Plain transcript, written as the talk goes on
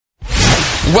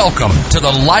Welcome to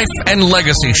the Life and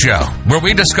Legacy Show, where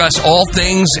we discuss all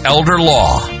things elder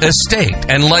law, estate,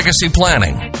 and legacy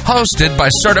planning. Hosted by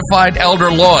certified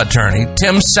elder law attorney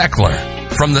Tim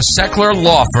Seckler from the Seckler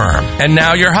Law Firm. And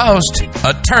now your host,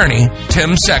 attorney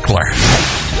Tim Seckler.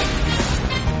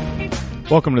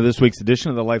 Welcome to this week's edition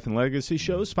of the Life and Legacy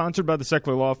Show, sponsored by the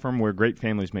Seckler Law Firm, where great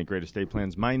families make great estate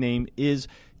plans. My name is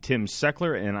Tim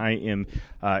Seckler, and I am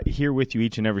here with you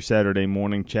each and every Saturday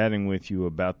morning, chatting with you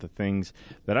about the things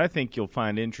that I think you'll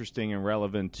find interesting and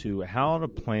relevant to how to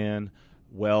plan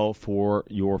well for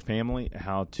your family,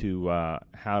 how to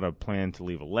plan to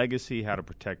leave a legacy, how to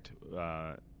protect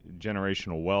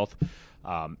generational wealth,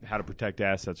 how to protect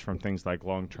assets from things like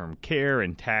long-term care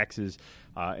and taxes.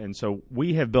 And so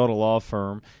we have built a law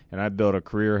firm, and I've built a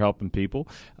career helping people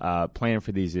plan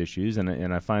for these issues,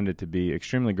 and I find it to be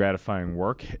extremely gratifying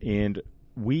work. And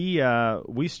we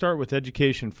start with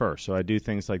education first. So I do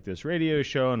things like this radio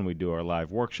show, and we do our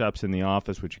live workshops in the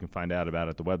office, which you can find out about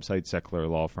at the website,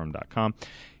 secklerlawfirm.com.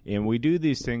 And we do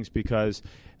these things because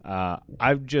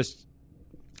I've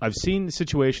seen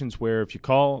situations where if you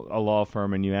call a law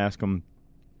firm and you ask them,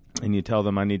 and you tell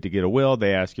them I need to get a will,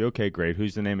 they ask you, okay, great,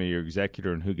 who's the name of your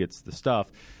executor and who gets the stuff?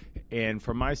 And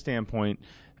from my standpoint,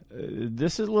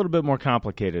 this is a little bit more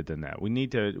complicated than that. We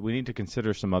need to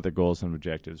consider some other goals and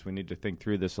objectives. We need to think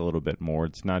through this a little bit more.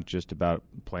 It's not just about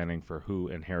planning for who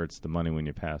inherits the money when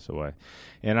you pass away.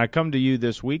 And I come to you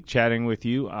this week chatting with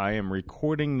you. I am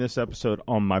recording this episode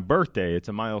on my birthday. It's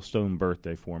a milestone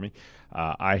birthday for me.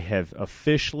 I have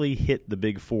officially hit the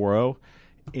big 40.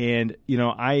 And, you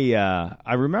know,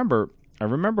 I remember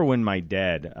when my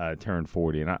dad turned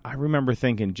 40, and I remember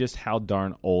thinking just how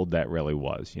darn old that really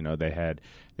was. You know, they had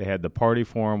the party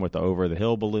for him with the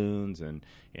over-the-hill balloons and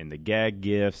the gag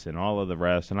gifts and all of the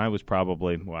rest, and I was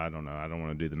probably, well, I don't know, I don't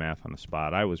want to do the math on the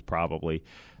spot. I was probably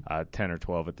 10 or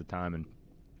 12 at the time.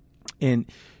 And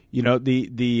you know,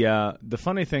 the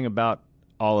funny thing about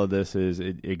all of this is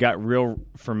it got real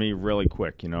for me really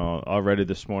quick. You know, already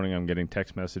this morning I'm getting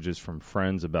text messages from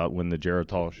friends about when the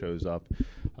Geritol shows up,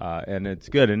 and it's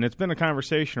good. And it's been a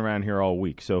conversation around here all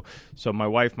week. So my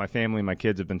wife, my family, my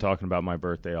kids have been talking about my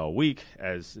birthday all week,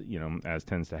 as you know, as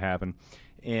tends to happen.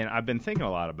 And I've been thinking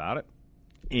a lot about it,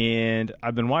 and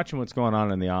I've been watching what's going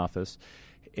on in the office.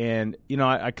 And you know,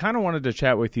 I kind of wanted to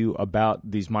chat with you about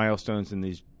these milestones and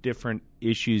these different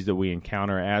issues that we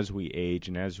encounter as we age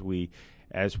and as we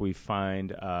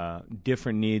find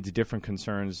different needs, different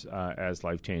concerns as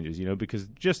life changes. You know, because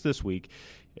just this week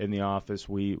in the office,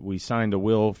 we signed a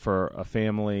will for a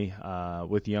family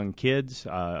with young kids,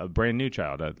 a brand new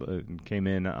child came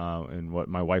in what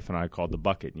my wife and I called the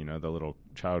bucket. You know, the little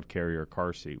child carrier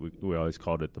car seat. We always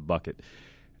called it the bucket.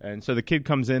 And so the kid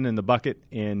comes in the bucket,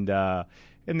 and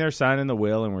they're signing the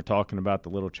will, and we're talking about the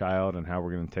little child and how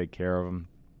we're going to take care of him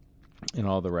and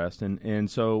all the rest. And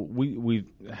so we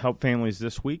help families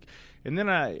this week. And then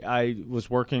I was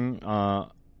working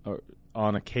on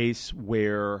a case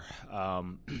where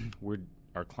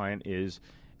our client is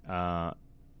in a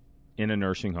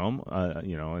nursing home,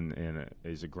 you know, and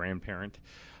is a grandparent.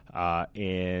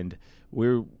 And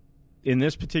we're in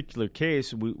this particular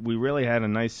case, we really had a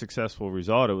nice, successful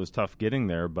result. It was tough getting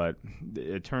there, but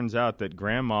it turns out that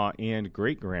grandma and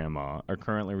great-grandma are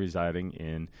currently residing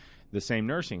in the same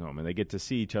nursing home, and they get to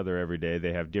see each other every day.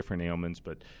 They have different ailments,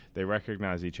 but they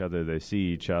recognize each other. They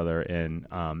see each other, and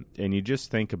you just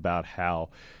think about how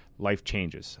life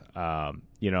changes,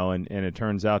 you know. And it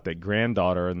turns out that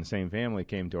granddaughter in the same family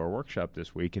came to our workshop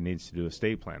this week and needs to do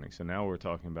estate planning. So now we're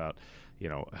talking about, you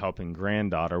know, helping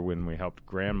granddaughter when we helped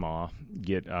grandma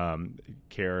get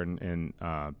care and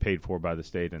paid for by the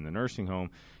state in the nursing home,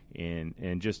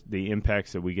 and just the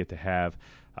impacts that we get to have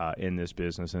in this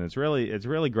business. And it's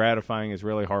really gratifying. It's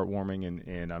really heartwarming,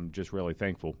 and I'm just really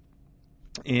thankful.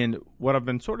 And what I've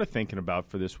been sort of thinking about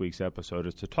for this week's episode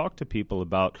is to talk to people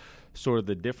about sort of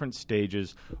the different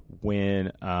stages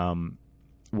when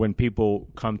people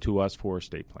come to us for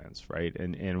estate plans, right?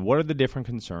 And what are the different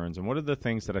concerns, and what are the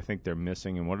things that I think they're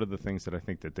missing, and what are the things that I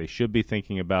think that they should be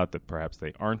thinking about that perhaps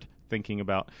they aren't thinking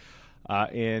about.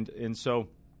 And so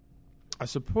I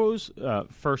suppose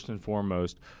first and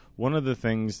foremost, one of the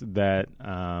things that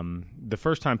the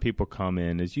first time people come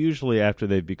in is usually after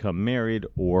they've become married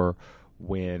or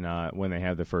when they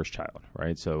have their first child,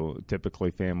 right? So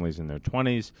typically families in their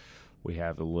 20s, we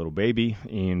have a little baby,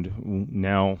 and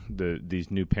now these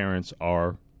new parents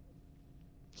are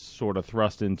sort of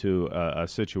thrust into a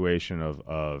situation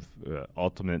of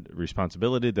ultimate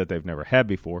responsibility that they've never had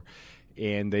before,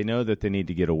 and they know that they need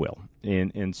to get a will.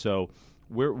 And so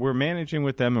we're managing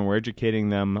with them, and we're educating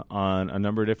them on a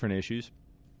number of different issues.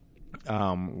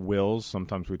 wills.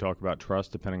 Sometimes we talk about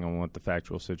trust, depending on what the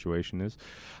factual situation is.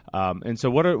 And so,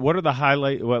 what are the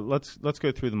highlight? Well, let's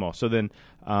go through them all. So then,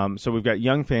 so we've got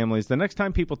young families. The next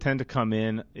time people tend to come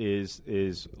in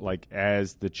is like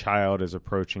as the child is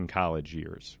approaching college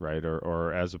years, right,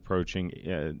 or as approaching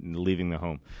leaving the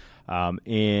home.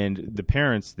 And the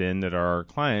parents then that are our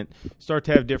client start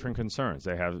to have different concerns.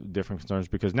 They have different concerns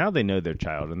because now they know their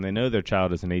child, and they know their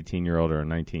child is an 18-year-old or a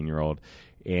 19-year-old,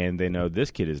 and they know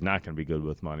this kid is not going to be good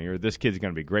with money, or this kid's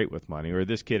going to be great with money, or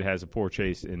this kid has a poor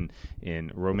taste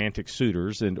in romantic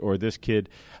suitors, or this kid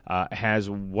has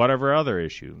whatever other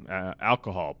issue,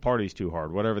 alcohol, parties too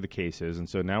hard, whatever the case is. And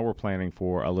so now we're planning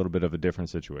for a little bit of a different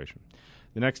situation.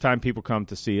 The next time people come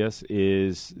to see us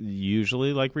is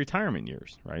usually like retirement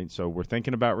years, right? So we're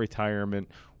thinking about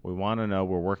retirement. We want to know.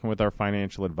 We're working with our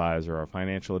financial advisor. Our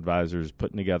financial advisor is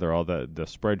putting together all the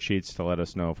spreadsheets to let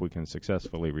us know if we can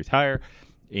successfully retire.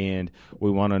 And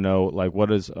we want to know, like, what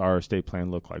does our estate plan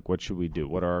look like? What should we do?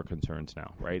 What are our concerns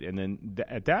now, right? And then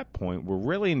at that point, we're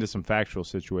really into some factual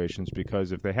situations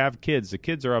because if they have kids, the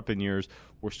kids are up in years.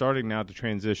 We're starting now to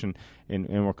transition, and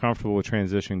we're comfortable with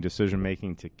transitioning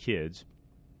decision-making to kids.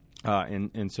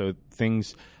 And so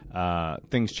things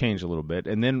change a little bit,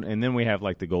 and then we have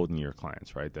like the golden year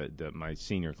clients, right? My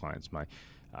senior clients, my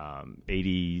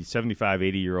 75,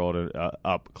 80-year-old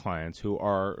up clients who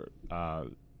are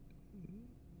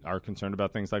concerned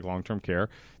about things like long-term care.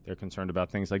 They're concerned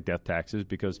about things like death taxes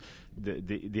because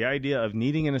the idea of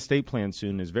needing an estate plan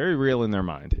soon is very real in their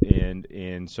mind.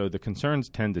 And so the concerns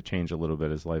tend to change a little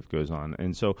bit as life goes on.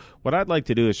 And so what I'd like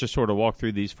to do is just sort of walk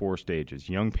through these four stages: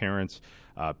 young parents,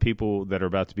 people that are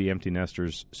about to be empty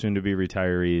nesters, soon to be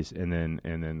retirees, and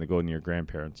then the golden year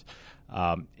grandparents.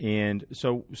 And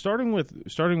so starting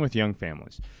with young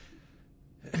families.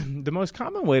 The most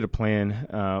common way to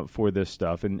plan for this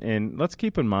stuff, and let's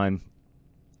keep in mind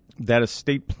that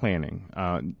estate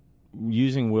planning,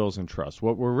 using wills and trusts,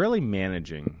 what we're really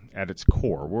managing at its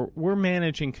core, we're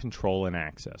managing control and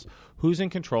access. Who's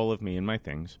in control of me and my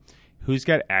things? Who's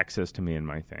got access to me and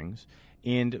my things?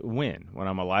 And when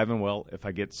I'm alive and well, if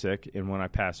I get sick, and when I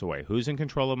pass away, who's in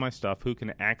control of my stuff? Who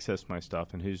can access my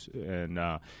stuff? And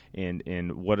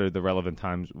what are the relevant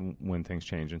times when things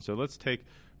change? And so let's take,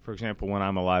 for example, when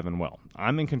I'm alive and well,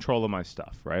 I'm in control of my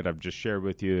stuff, right? I've just shared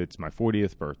with you it's my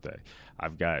 40th birthday.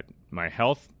 I've got my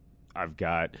health. I've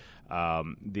got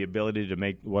the ability to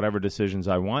make whatever decisions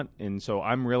I want, and so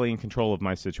I'm really in control of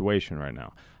my situation right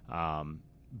now.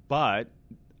 But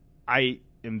I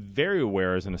am very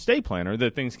aware as an estate planner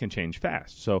that things can change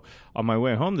fast. So on my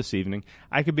way home this evening,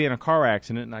 I could be in a car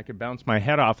accident and I could bounce my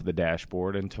head off of the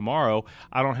dashboard, and tomorrow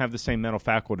I don't have the same mental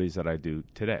faculties that I do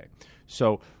today.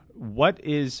 So what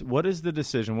is the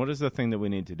decision? What is the thing that we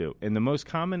need to do? And the most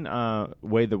common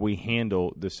way that we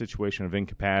handle the situation of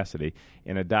incapacity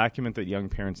in a document that young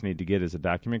parents need to get is a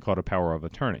document called a power of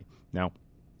attorney. Now,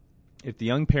 if the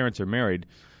young parents are married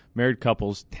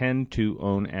couples tend to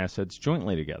own assets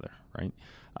jointly together, right?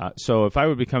 So if I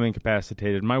would become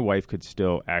incapacitated, my wife could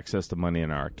still access the money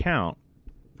in our account,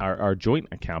 our joint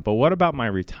account. But what about my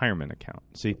retirement account?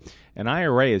 See, an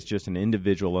IRA is just an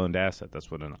individual-owned asset. That's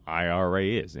what an IRA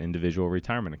is, individual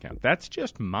retirement account. That's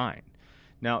just mine.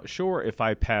 Now, sure, if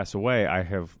I pass away, I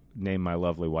have named my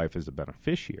lovely wife as a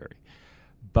beneficiary.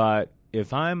 But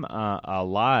if I'm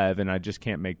alive and I just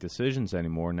can't make decisions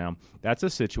anymore, now that's a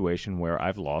situation where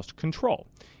I've lost control.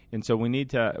 And so we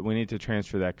need to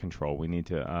transfer that control. We need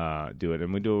to do it,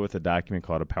 and we do it with a document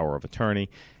called a power of attorney.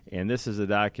 And this is a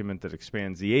document that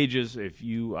expands the ages. If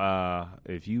you are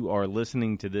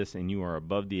listening to this and you are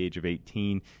above the age of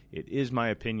 18, it is my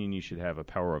opinion you should have a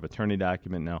power of attorney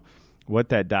document. Now, what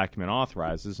that document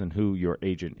authorizes and who your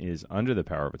agent is under the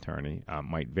power of attorney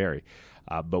might vary.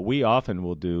 But we often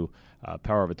will do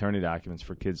power of attorney documents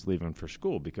for kids leaving for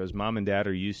school because mom and dad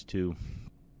are used to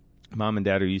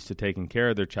taking care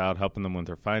of their child, helping them with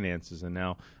their finances, and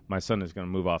now my son is going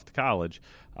to move off to college,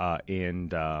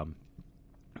 and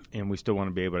we still want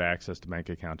to be able to access the bank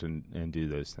account and do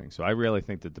those things. So I really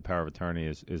think that the power of attorney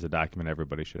is a document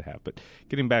everybody should have. But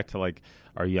getting back to like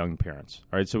our young parents,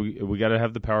 all right, so we got to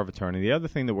have the power of attorney. The other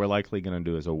thing that we're likely going to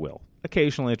do is a will,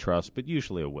 occasionally a trust, but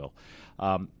usually a will.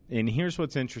 And here's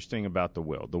what's interesting about the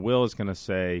will. The will is going to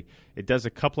say, it does a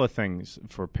couple of things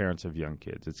for parents of young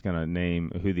kids. It's going to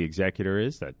name who the executor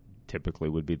is. That typically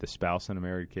would be the spouse in a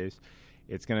married case.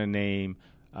 It's going to name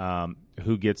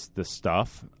who gets the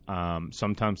stuff.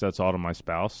 Sometimes that's all to my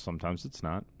spouse. Sometimes it's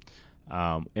not.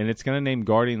 And it's going to name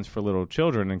guardians for little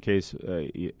children in case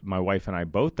my wife and I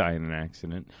both die in an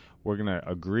accident. We're going to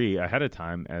agree ahead of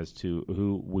time as to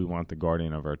who we want the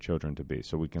guardian of our children to be,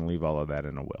 so we can leave all of that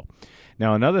in a will.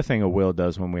 Now, another thing a will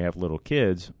does when we have little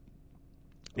kids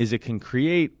is it can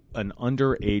create an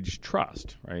underage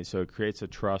trust, right? So it creates a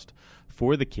trust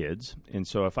for the kids. And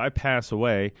so if I pass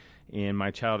away and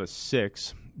my child is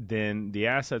 6, then the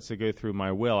assets that go through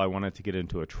my will, I want it to get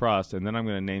into a trust, and then I'm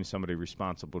going to name somebody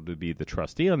responsible to be the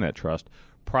trustee on that trust,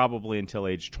 probably until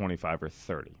age 25 or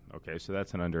 30. Okay, so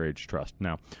that's an underage trust.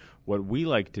 Now, what we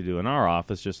like to do in our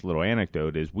office, just a little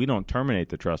anecdote, is we don't terminate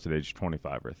the trust at age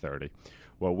 25 or 30.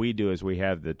 What we do is we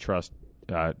have the trust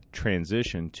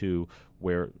transition to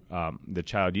where the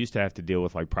child used to have to deal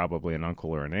with like probably an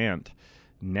uncle or an aunt.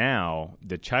 Now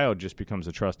the child just becomes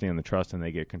a trustee in the trust and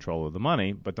they get control of the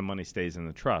money, but the money stays in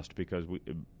the trust because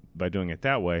by doing it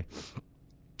that way,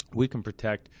 we can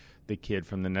protect the kid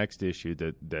from the next issue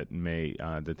that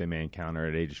they may encounter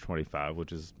at age 25,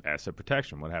 which is asset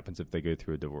protection. What happens if they go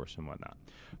through a divorce and whatnot?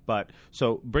 But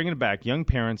so bringing it back, young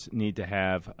parents need to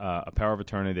have a power of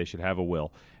attorney. They should have a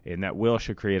will, and that will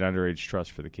should create underage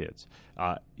trust for the kids.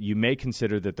 You may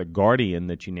consider that the guardian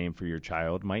that you name for your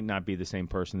child might not be the same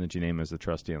person that you name as the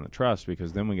trustee on the trust,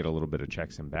 because then we get a little bit of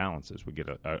checks and balances. We get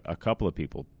a couple of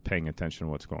people paying attention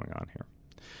to what's going on here.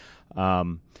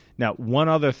 Now, one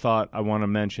other thought I want to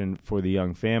mention for the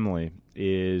young family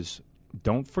is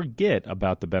don't forget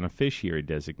about the beneficiary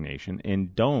designation,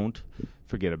 and don't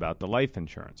forget about the life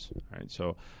insurance. All right,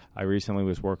 so I recently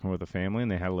was working with a family, and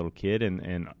they had a little kid,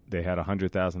 and they had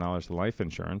 $100,000 to life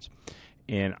insurance,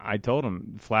 and I told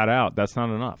them flat out, that's not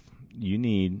enough. You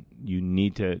need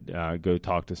to go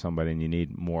talk to somebody, and you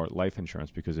need more life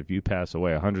insurance, because if you pass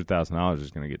away, $100,000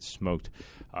 is going to get smoked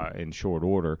in short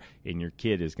order, and your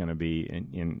kid is going to be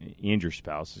and your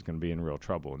spouse is going to be in real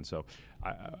trouble. And so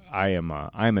I'm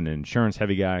an insurance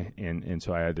heavy guy, and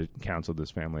so I had to counsel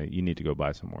this family, you need to go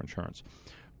buy some more insurance.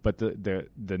 But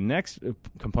the next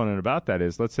component about that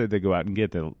is, let's say they go out and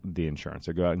get the insurance.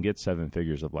 They go out and get 7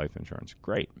 figures of life insurance.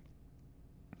 Great.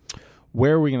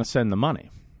 Where are we going to send the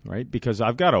money? Right, because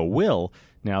I've got a will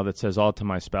now that says all to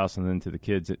my spouse and then to the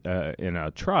kids in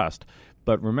a trust.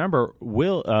 But remember,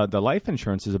 the life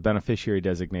insurance is a beneficiary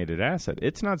designated asset.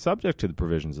 It's not subject to the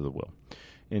provisions of the will,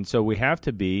 and so we have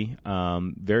to be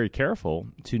very careful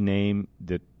to name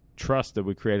the trust that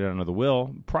we created under the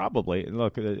will. Probably,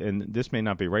 look, and this may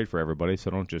not be right for everybody,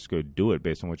 so don't just go do it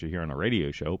based on what you hear on a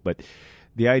radio show, but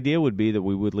the idea would be that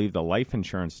we would leave the life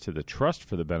insurance to the trust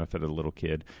for the benefit of the little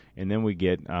kid, and then we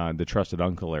get the trusted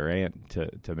uncle or aunt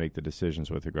to make the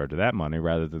decisions with regard to that money,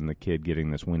 rather than the kid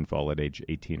getting this windfall at age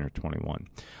 18 or 21.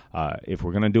 If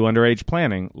we're going to do underage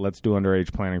planning, let's do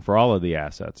underage planning for all of the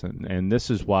assets, and this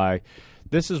is why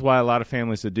a lot of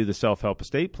families that do the self-help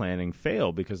estate planning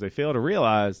fail, because they fail to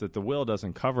realize that the will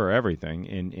doesn't cover everything,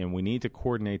 and we need to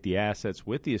coordinate the assets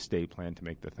with the estate plan to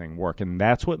make the thing work, and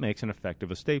that's what makes an effective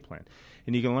estate plan.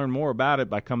 And you can learn more about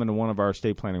it by coming to one of our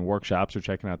estate planning workshops or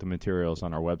checking out the materials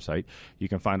on our website. You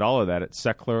can find all of that at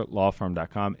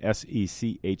SecklerLawFirm.com,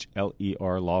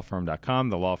 SECHLER lawfirm.com.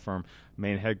 The law firm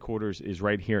main headquarters is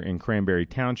right here in Cranberry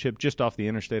Township, just off the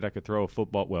interstate. I could throw a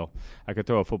football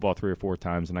 3 or 4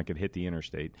 times, and I could hit the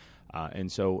interstate.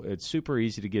 And so it's super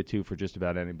easy to get to for just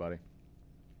about anybody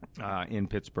in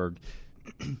Pittsburgh.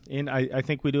 And I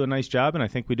think we do a nice job, and I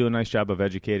think we do a nice job of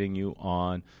educating you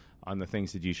on the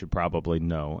things that you should probably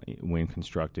know when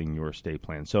constructing your estate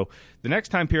plan. So the next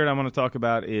time period I want to talk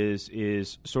about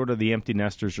is sort of the empty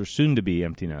nesters, or soon-to-be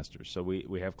empty nesters. So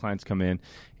we have clients come in,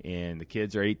 and the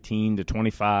kids are 18 to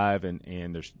 25,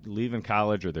 and they're leaving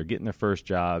college, or they're getting their first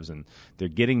jobs, and they're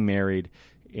getting married,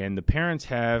 and the parents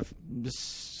have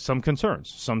some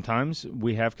concerns. Sometimes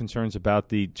we have concerns about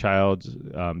the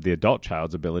adult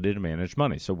child's ability to manage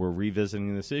money. So we're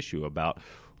revisiting this issue about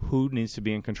who needs to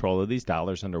be in control of these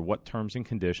dollars, under what terms and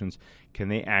conditions can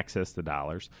they access the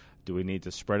dollars. Do we need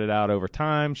to spread it out over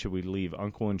time? Should we leave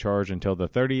uncle in charge until the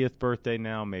 30th birthday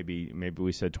now? Maybe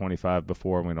we said 25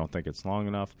 before, and we don't think it's long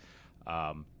enough.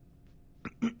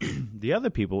 The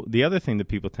other thing that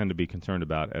people tend to be concerned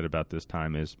about at about this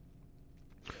time is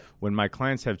when my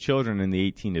clients have children in the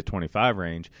 18 to 25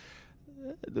 range,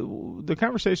 the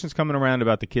conversation's coming around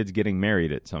about the kids getting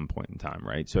married at some point in time,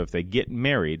 right? So if they get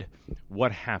married,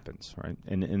 what happens, right?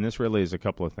 And this really is a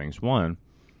couple of things. One,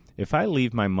 if I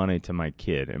leave my money to my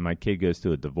kid and my kid goes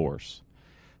through a divorce,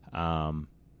 and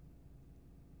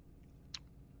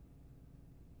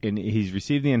he's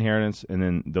received the inheritance, and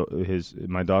then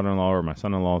my daughter-in-law or my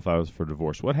son-in-law files for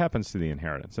divorce, what happens to the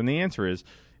inheritance? And the answer is,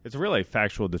 it's really a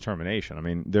factual determination. I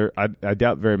mean, I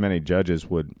doubt very many judges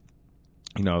would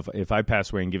if I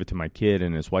pass away and give it to my kid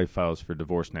and his wife files for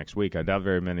divorce next week, I doubt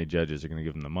very many judges are going to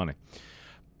give them the money.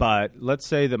 But let's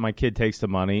say that my kid takes the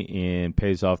money and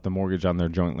pays off the mortgage on their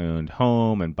jointly owned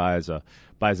home and buys a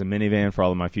minivan for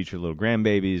all of my future little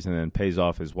grandbabies, and then pays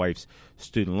off his wife's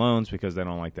student loans because they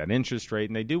don't like that interest rate.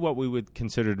 And they do what we would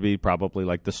consider to be probably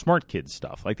like the smart kid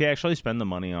stuff. Like they actually spend the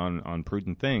money on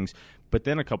prudent things. But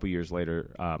then a couple years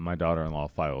later, my daughter-in-law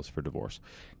files for divorce.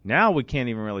 Now we can't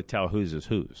even really tell whose is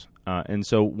whose. And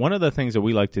so one of the things that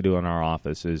we like to do in our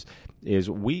office is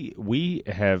we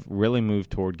have really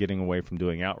moved toward getting away from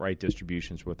doing outright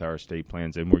distributions with our estate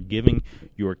plans, and we're giving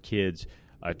your kids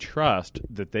a trust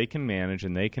that they can manage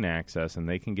and they can access and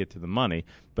they can get to the money,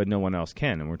 but no one else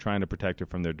can. And we're trying to protect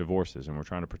it from their divorces, and we're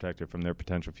trying to protect it from their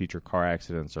potential future car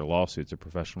accidents or lawsuits or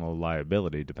professional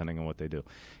liability, depending on what they do.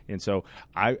 And so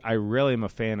I really am a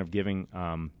fan of giving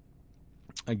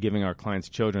our clients'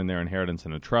 children their inheritance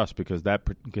in a trust, because that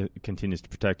continues to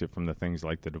protect it from the things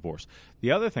like the divorce.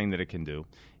 The other thing that it can do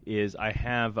is I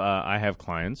have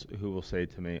clients who will say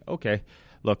to me, okay,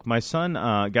 look, my son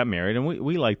got married, and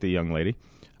we like the young lady,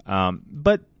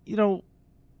 but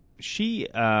she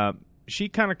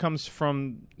kind of comes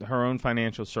from her own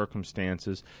financial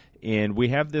circumstances, and we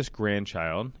have this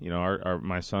grandchild.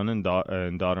 My son and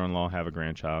daughter-in-law have a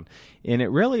grandchild, and it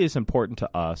really is important to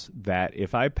us that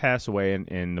if I pass away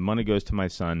and the money goes to my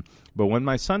son, but when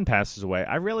my son passes away,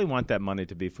 I really want that money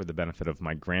to be for the benefit of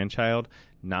my grandchild,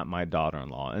 not my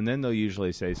daughter-in-law. And then they'll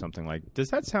usually say something like,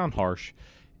 "Does that sound harsh?"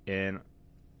 And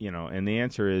the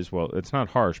answer is, well, it's not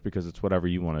harsh because it's whatever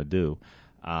you want to do.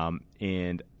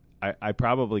 And I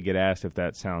probably get asked if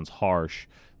that sounds harsh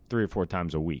 3 or 4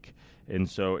 times a week. And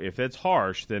so if it's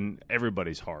harsh, then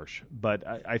everybody's harsh. But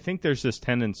I think there's this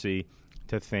tendency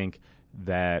to think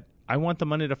that I want the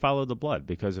money to follow the blood,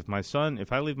 because if I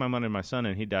leave my money to my son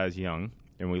and he dies young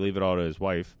and we leave it all to his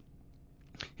wife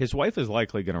is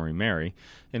likely going to remarry,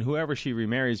 and whoever she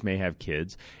remarries may have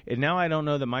kids. And now I don't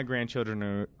know that my grandchildren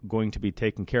are going to be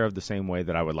taken care of the same way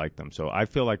that I would like them. So I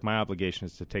feel like my obligation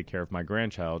is to take care of my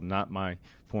grandchild, not my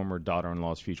former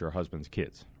daughter-in-law's future husband's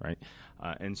kids, right?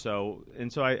 And so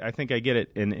I think I get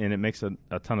it, and it makes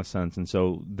a ton of sense. And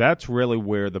so that's really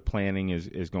where the planning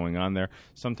is going on there.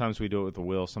 Sometimes we do it with a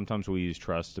will. Sometimes we use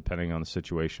trust, depending on the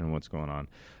situation and what's going on.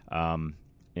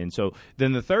 And so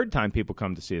then the third time people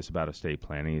come to see us about estate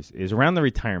planning is around the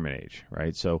retirement age,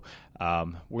 right? So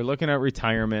we're looking at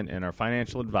retirement, and our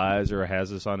financial advisor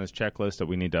has us on his checklist that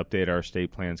we need to update our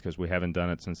estate plans because we haven't done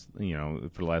it since,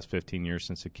 for the last 15 years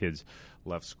since the kids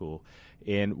left school.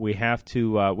 And we have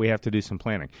to do some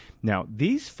planning. Now,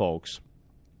 these folks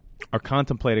are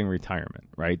contemplating retirement,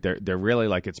 right? They're really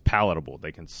like, it's palatable.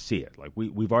 They can see it. Like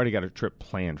we've already got a trip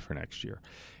planned for next year.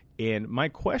 And my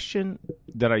question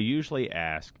that I usually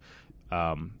ask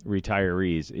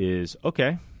retirees is,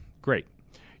 okay, great.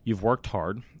 You've worked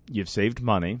hard. You've saved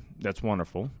money. That's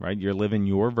wonderful, right? You're living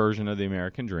your version of the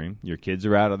American dream. Your kids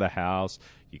are out of the house.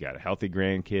 You got healthy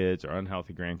grandkids or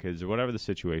unhealthy grandkids or whatever the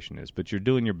situation is, but you're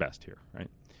doing your best here, right?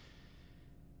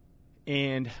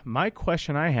 And my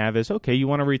question I have is, okay, you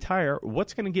want to retire.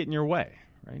 What's going to get in your way,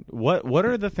 right? What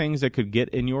are the things that could get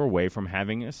in your way from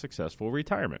having a successful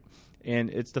retirement?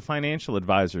 And it's the financial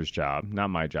advisor's job,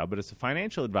 not my job, but it's the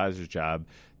financial advisor's job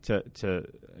to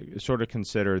sort of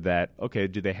consider that, okay,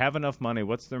 do they have enough money?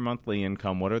 What's their monthly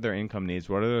income? What are their income needs?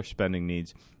 What are their spending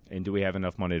needs? And do we have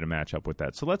enough money to match up with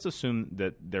that? So let's assume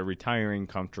that they're retiring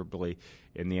comfortably,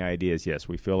 and the idea is, yes,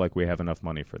 we feel like we have enough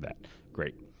money for that.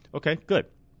 Great. Okay, good.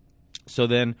 So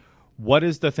then what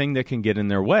is the thing that can get in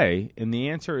their way? And the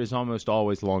answer is almost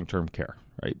always long-term care,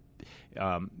 right?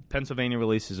 Pennsylvania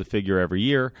releases a figure every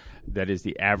year that is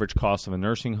the average cost of a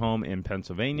nursing home in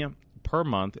Pennsylvania per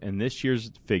month, and this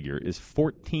year's figure is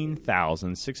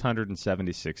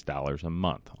 $14,676 a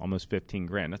month, almost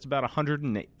 $15,000. That's about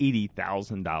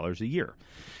 $180,000 a year.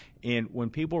 And when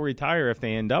people retire, if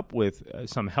they end up with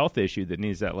some health issue that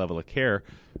needs that level of care,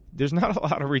 there's not a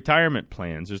lot of retirement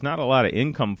plans. There's not a lot of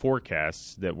income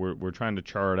forecasts that we're trying to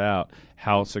chart out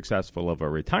how successful of a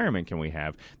retirement can we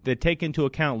have that take into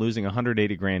account losing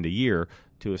 $180,000 a year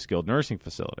to a skilled nursing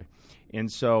facility.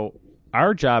 And so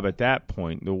our job at that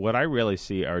point, what I really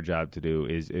see our job to do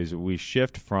is we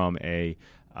shift from a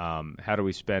how do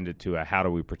we spend it to a how do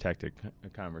we protect it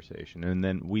conversation. And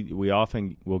then we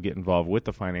often will get involved with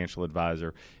the financial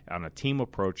advisor on a team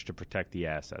approach to protect the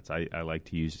assets. I like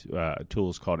to use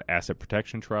tools called asset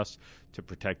protection trusts to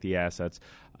protect the assets.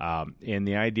 And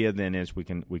the idea then is we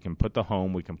can put the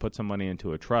home, we can put some money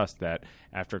into a trust that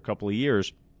after a couple of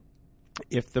years,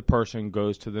 if the person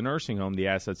goes to the nursing home, the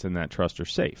assets in that trust are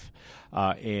safe.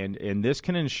 And this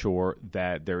can ensure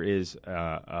that there is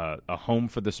a home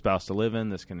for the spouse to live in.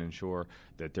 This can ensure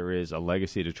that there is a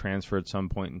legacy to transfer at some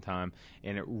point in time.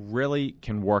 And it really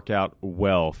can work out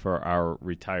well for our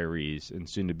retirees and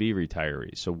soon-to-be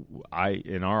retirees. So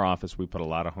in our office, we put a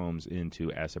lot of homes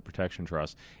into asset protection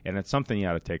trusts, and it's something you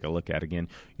ought to take a look at. Again,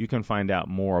 you can find out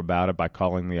more about it by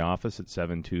calling the office at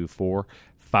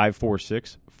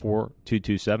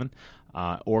 724-546-4227.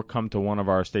 Or come to one of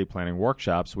our estate planning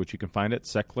workshops, which you can find at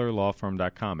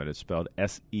SechlerLawFirm.com. It is spelled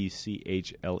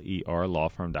SECHLER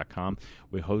lawfirm.com.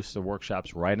 We host the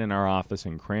workshops right in our office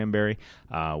in Cranberry.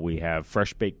 We have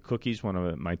fresh-baked cookies. One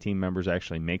of my team members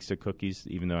actually makes the cookies.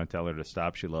 Even though I tell her to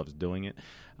stop, she loves doing it.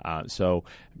 So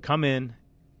come in.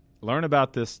 Learn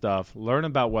about this stuff. Learn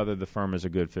about whether the firm is a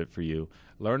good fit for you.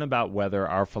 Learn about whether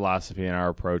our philosophy and our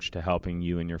approach to helping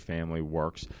you and your family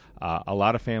works. A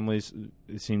lot of families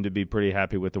seem to be pretty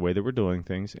happy with the way that we're doing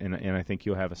things, and I think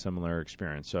you'll have a similar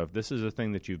experience. So if this is a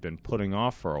thing that you've been putting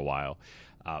off for a while,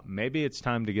 maybe it's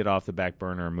time to get off the back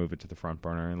burner and move it to the front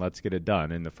burner, and let's get it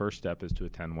done. And the first step is to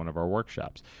attend one of our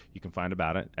workshops. You can find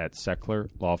about it at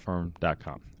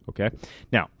SechlerLawFirm.com. Okay?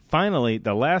 Now, finally,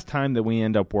 the last time that we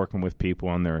end up working with people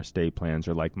on their estate plans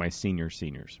are like my seniors,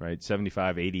 right?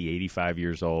 75, 80, 85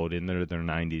 years old, in their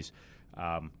 90s.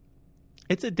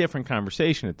 It's a different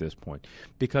conversation at this point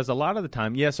because a lot of the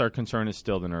time, yes, our concern is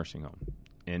still the nursing home.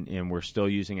 And we're still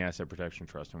using asset protection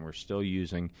trust, and we're still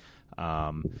using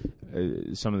some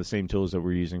of the same tools that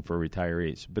we're using for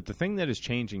retirees. But the thing that is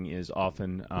changing is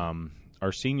often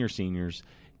our seniors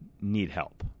need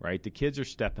help, right? The kids are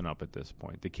stepping up at this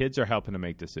point. The kids are helping to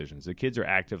make decisions. The kids are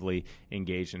actively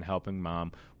engaged in helping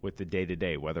mom with the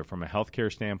day-to-day, whether from a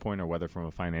healthcare standpoint or whether from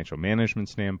a financial management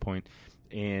standpoint.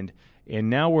 And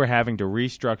now we're having to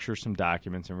restructure some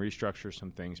documents and restructure some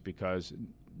things because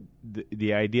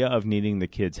the idea of needing the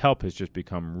kids' help has just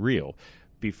become real.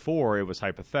 Before, it was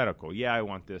hypothetical. Yeah, I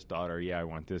want this daughter. Yeah, I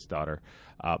want this daughter.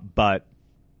 But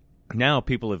now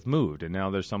people have moved, and now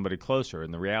there's somebody closer.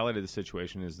 And the reality of the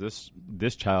situation is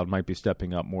this child might be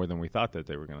stepping up more than we thought that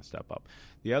they were going to step up.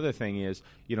 The other thing is,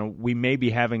 we may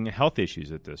be having health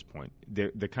issues at this point.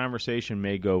 The conversation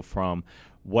may go from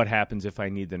what happens if I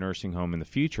need the nursing home in the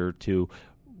future to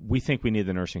we think we need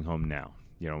the nursing home now.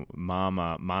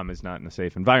 Mom is not in a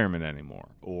safe environment anymore,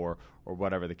 or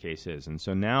whatever the case is. And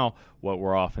so now what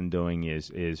we're often doing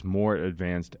is more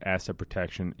advanced asset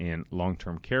protection and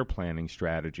long-term care planning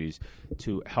strategies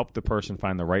to help the person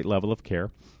find the right level of care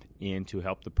and to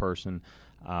help the person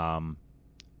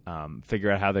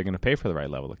figure out how they're going to pay for the right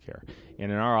level of care.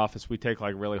 And in our office, we take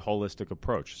like a really holistic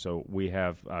approach. So we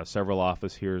have several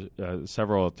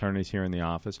attorneys here in the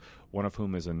office, one of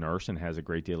whom is a nurse and has a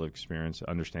great deal of experience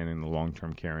understanding the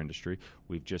long-term care industry.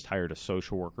 We've just hired a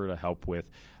social worker to help with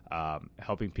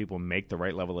helping people make the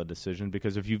right level of decision.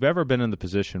 Because if you've ever been in the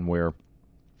position where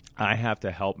I have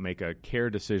to help make a care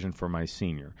decision for my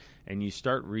senior, and you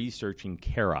start researching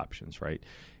care options, right?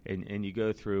 And you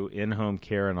go through in-home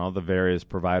care and all the various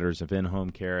providers of in-home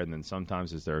care, and then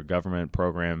sometimes is there a government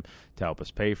program to help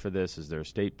us pay for this? Is there a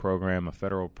state program, a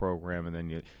federal program? And then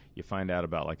you find out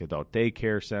about like adult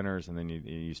daycare centers, and then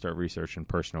you start researching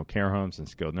personal care homes and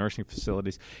skilled nursing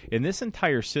facilities. And this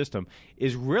entire system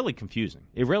is really confusing.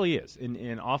 It really is.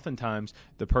 And oftentimes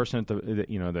the person at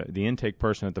the intake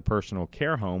person at the personal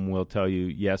care home will tell you,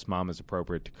 yes, mom is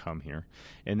appropriate to come here.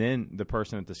 And then the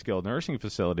person at the skilled nursing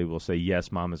facility will say,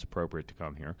 yes, mom is appropriate to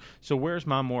come here. So where's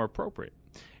mom more appropriate?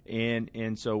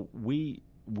 And so we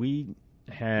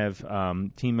have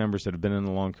team members that have been in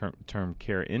the long-term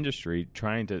care industry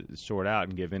trying to sort out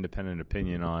and give independent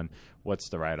opinion on what's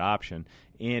the right option.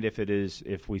 And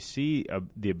if we see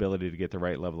the ability to get the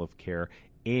right level of care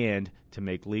and to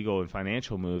make legal and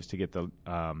financial moves to get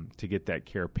that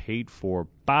care paid for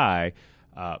by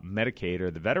Medicaid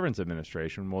or the Veterans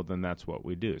Administration, well, then that's what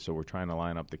we do. So we're trying to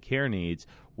line up the care needs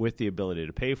with the ability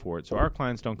to pay for it so our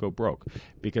clients don't go broke.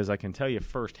 Because I can tell you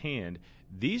firsthand,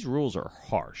 these rules are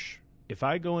harsh. If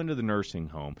I go into the nursing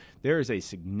home, there is a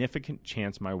significant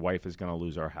chance my wife is going to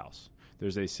lose our house.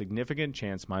 There's a significant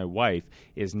chance my wife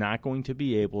is not going to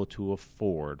be able to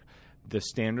afford the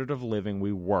standard of living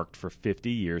we worked for 50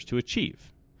 years to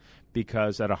achieve.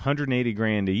 Because at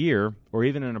 $180,000 a year, or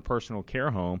even in a personal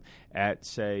care home at,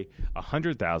 say,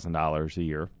 $100,000 a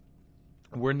year,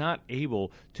 we're not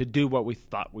able to do what we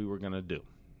thought we were going to do.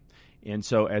 And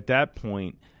so at that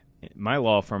point, my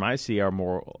law firm, I see our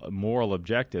moral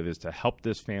objective is to help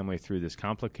this family through this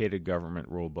complicated government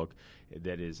rule book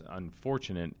that is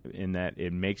unfortunate in that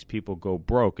it makes people go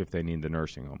broke if they need the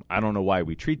nursing home. I don't know why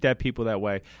we treat people that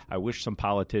way. I wish some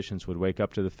politicians would wake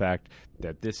up to the fact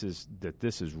that this is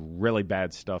really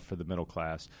bad stuff for the middle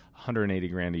class.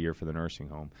 $180,000 a year for the nursing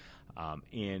home,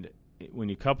 and when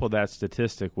you couple that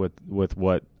statistic with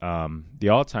what the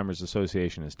Alzheimer's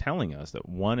Association is telling us, that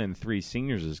 1 in 3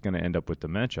 seniors is going to end up with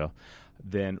dementia,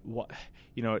 then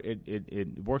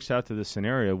it works out to the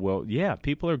scenario. Well, yeah,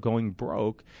 people are going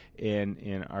broke,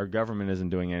 and our government isn't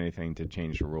doing anything to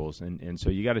change the rules, and so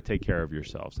you got to take care of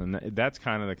yourselves, and that's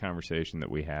kind of the conversation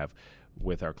that we have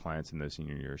with our clients in those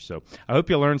senior years. So I hope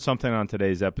you learned something on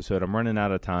today's episode. I'm running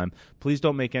out of time. Please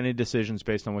don't make any decisions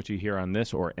based on what you hear on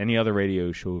this or any other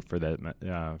radio show for that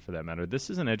matter. This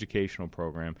is an educational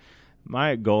program.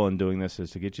 My goal in doing this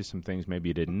is to get you some things maybe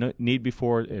you didn't need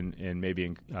before, and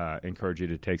maybe encourage you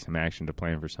to take some action to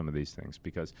plan for some of these things,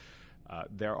 because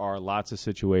there are lots of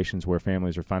situations where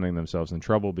families are finding themselves in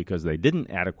trouble because they didn't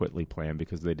adequately plan,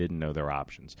 because they didn't know their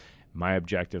options. My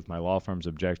law firm's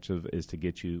objective, is to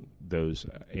get you those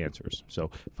answers.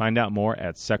 So find out more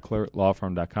at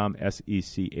SechlerLawFirm.com,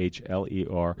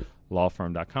 SECHLER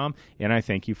lawfirm.com. And I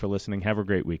thank you for listening. Have a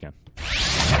great weekend.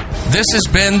 This has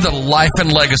been the Life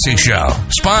and Legacy Show,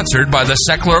 sponsored by the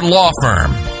Sechler Law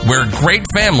Firm, where great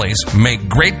families make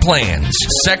great plans.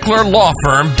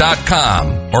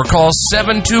 SechlerLawFirm.com or call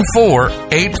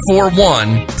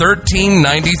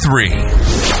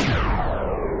 724-841-1393.